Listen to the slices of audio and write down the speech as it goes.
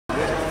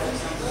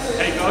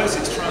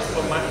guys, it's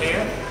Triathlon Matt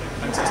here,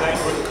 and today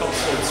we're at the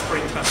Cotswold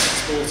Spring Classic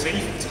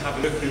Sportive to have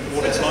a look at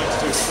what it's like to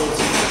do a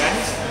sporting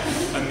event.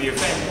 And the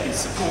event is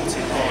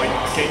supported by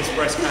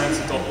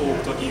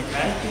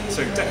againstbreastcancer.org.uk,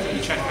 so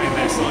definitely check out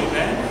their site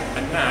there.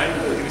 And now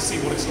we're going to see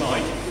what it's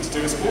like to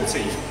do a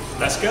sportive.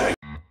 Let's go!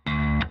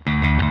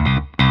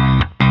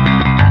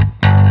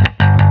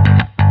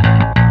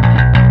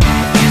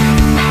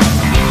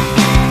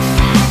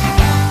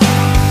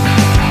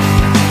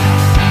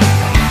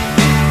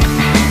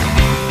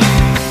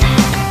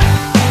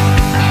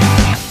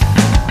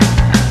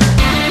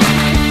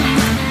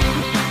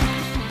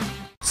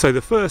 So the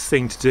first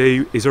thing to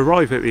do is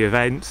arrive at the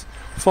event,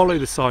 follow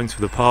the signs for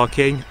the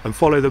parking and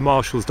follow the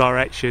marshal's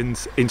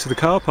directions into the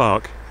car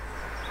park.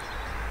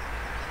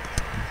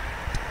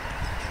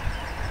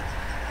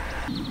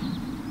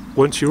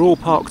 Once you're all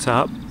parked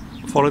up,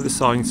 follow the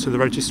signs to the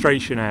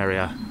registration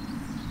area.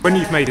 When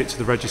you've made it to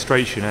the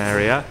registration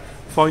area,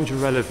 find your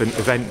relevant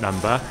event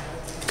number,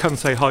 come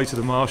say hi to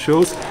the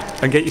marshals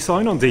and get your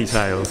sign-on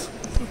details.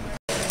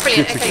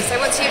 Brilliant, okay, so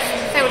once you've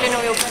filled in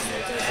all your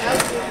personal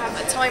details, we'll have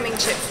a timing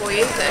chip for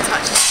you that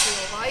attaches to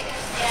your bike.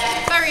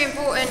 Very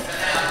important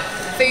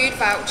food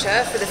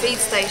voucher for the feed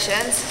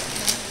stations,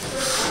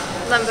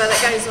 number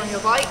that goes on your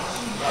bike,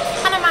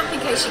 and a map in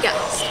case you get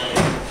lost.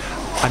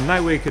 And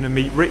now we're going to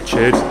meet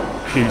Richard,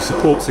 who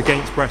supports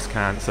Against Breast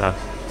Cancer.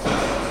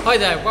 Hi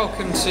there,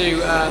 welcome to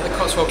the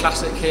Cotswold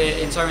Classic here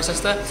in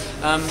Cirencester.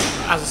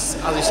 As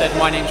you said,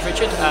 my name's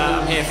Richard.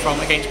 I'm here from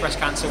Against Breast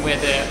Cancer. We're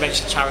the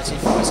registered charity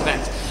for this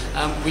event.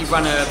 We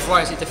run a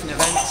variety of different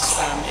events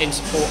in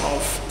support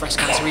of breast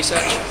cancer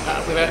research.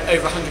 With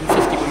over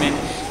 150 women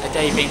a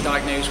day being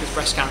diagnosed with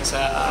breast cancer,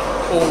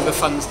 all the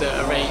funds that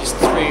are raised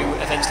through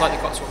events like the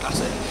Cotswold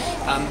Classic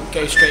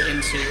go straight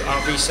into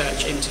our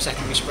research into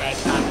secondary spread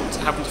and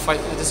helping to fight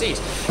the disease.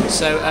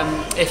 So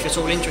if you're at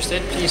all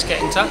interested, please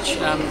get in touch.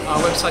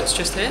 Our website's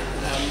just here,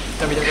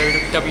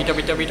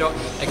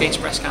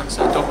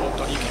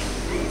 www.againstbreastcancer.org.uk.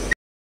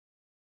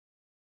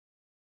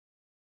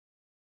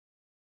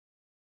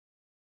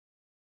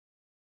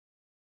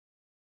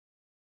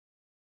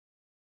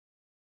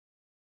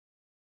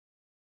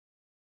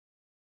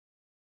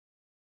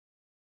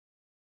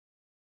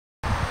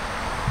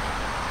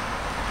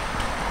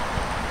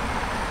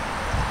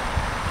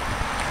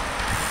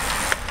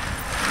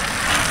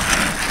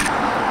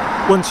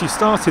 Once you've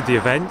started the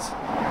event,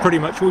 pretty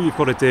much all you've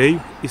got to do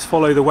is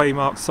follow the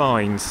waymarked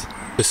signs.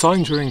 The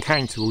signs you'll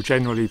encounter will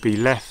generally be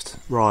left,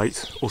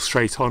 right or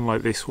straight on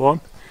like this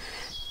one.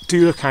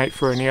 Do look out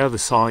for any other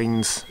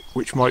signs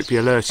which might be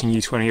alerting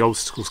you to any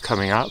obstacles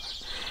coming up.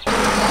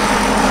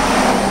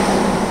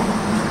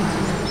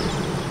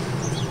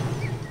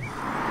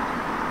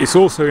 It's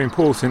also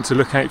important to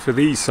look out for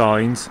these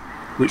signs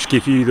which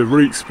give you the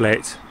route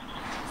split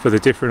for the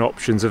different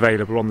options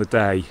available on the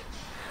day.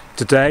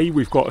 Today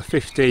we've got a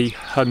 50,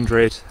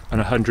 100 and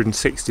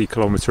 160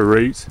 kilometre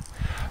route,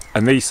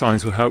 and these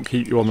signs will help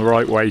keep you on the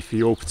right way for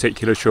your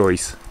particular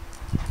choice.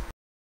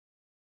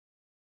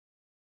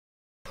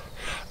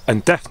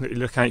 And definitely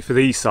look out for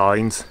these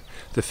signs.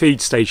 The feed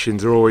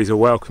stations are always a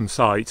welcome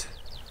sight.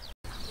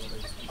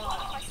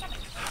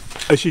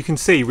 As you can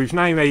see, we've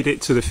now made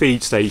it to the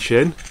feed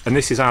station, and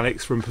this is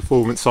Alex from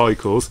Performance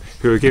Cycles,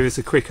 who will give us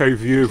a quick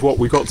overview of what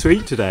we got to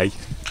eat today.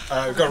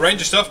 We've got a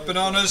range of stuff: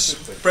 bananas,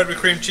 bread with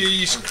cream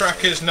cheese,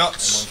 crackers,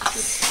 nuts,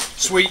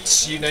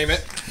 sweets, you name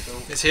it.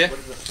 It's here.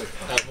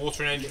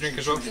 Water and energy drink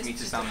as well.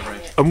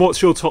 And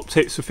what's your top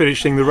tips for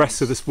finishing the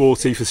rest of the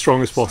Sportive as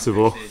strong as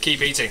possible?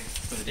 Keep eating.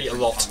 Eat a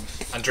lot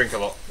and drink a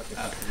lot.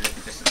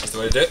 That's the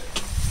way to do it.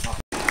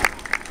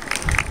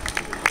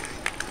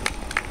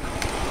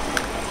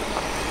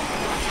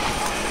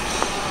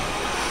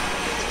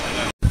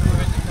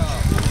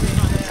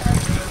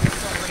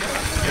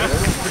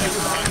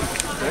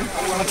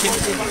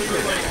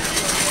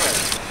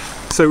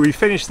 So we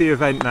finished the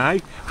event now.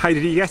 How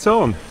did you get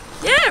on?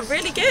 Yeah,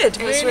 really good.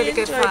 It was really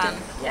good fun.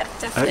 Yeah,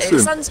 definitely. Excellent.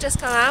 The sun's just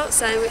come out,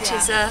 so which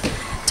is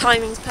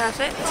timing's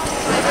perfect.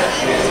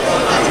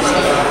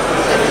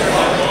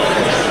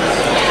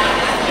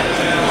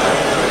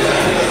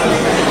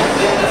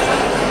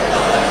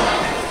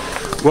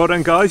 Well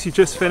done guys, you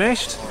just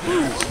finished.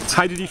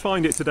 How did you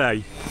find it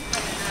today?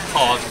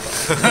 Hard.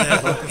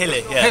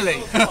 Hilly, yeah.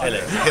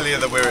 Hillier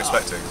than we were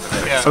expecting.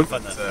 Yeah.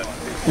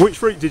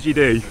 Which route did you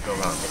do?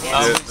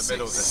 The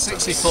middle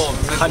 64.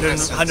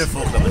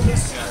 104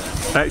 kilometres.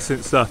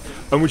 Excellent stuff.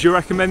 And would you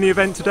recommend the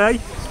event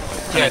today?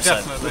 Yeah,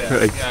 definitely.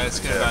 Yeah, it's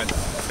good.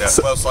 Yeah,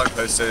 well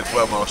signposted,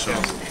 well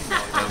marshalled,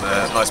 and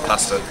nice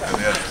pasta in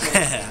the end.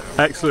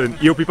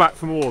 Excellent. You'll be back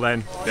for more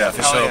then? Yeah,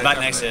 for sure. Yeah, Back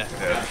next year.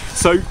 Yeah.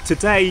 So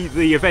today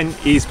the event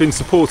has been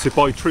supported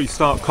by True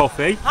Start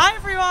Coffee. Hi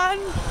everyone!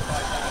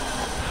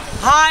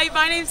 Hi,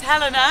 my name's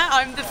Helena.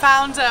 I'm the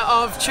founder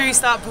of True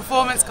Start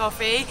Performance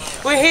Coffee.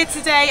 We're here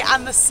today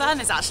and the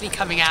sun is actually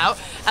coming out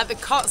at the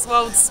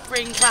Cotswold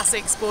Spring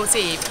Classic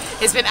Sportive.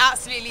 It's been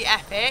absolutely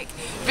epic.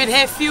 Been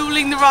here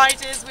fueling the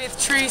riders with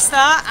True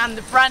Start and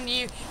the brand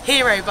new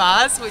Hero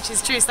Bars, which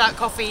is True Start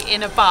Coffee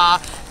in a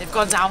bar. They've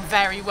gone down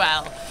very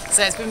well.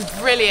 So it's been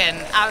brilliant,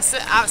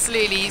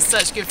 absolutely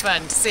such good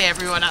fun to see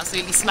everyone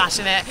absolutely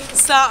smashing it.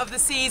 Start of the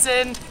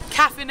season,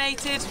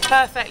 caffeinated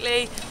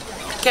perfectly,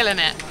 killing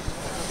it.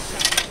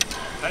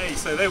 Hey,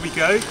 so there we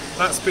go.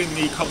 That's been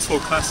the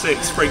Cotswold Classic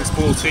Spring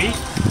Sportive.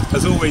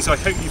 As always, I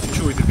hope you've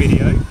enjoyed the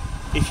video.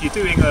 If you're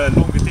doing a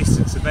longer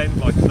distance event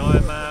like an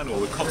Ironman or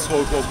the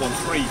Cotswold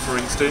 113 for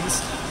instance,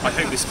 I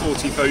hope this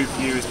Sportive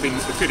overview has been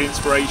a good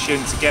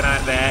inspiration to get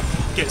out there,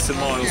 get some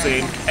miles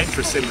in,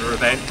 enter a similar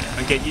event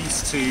and get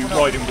used to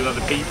riding with other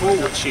people,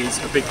 which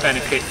is a big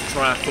benefit for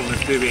triathlon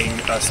of doing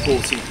a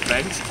Sportive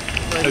event.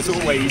 As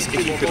always,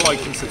 if you could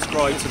like and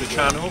subscribe to the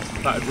channel,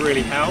 that would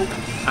really help.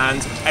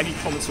 And any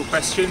comments or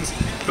questions,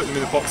 put them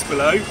in the box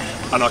below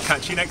and I'll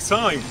catch you next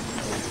time.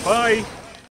 Bye!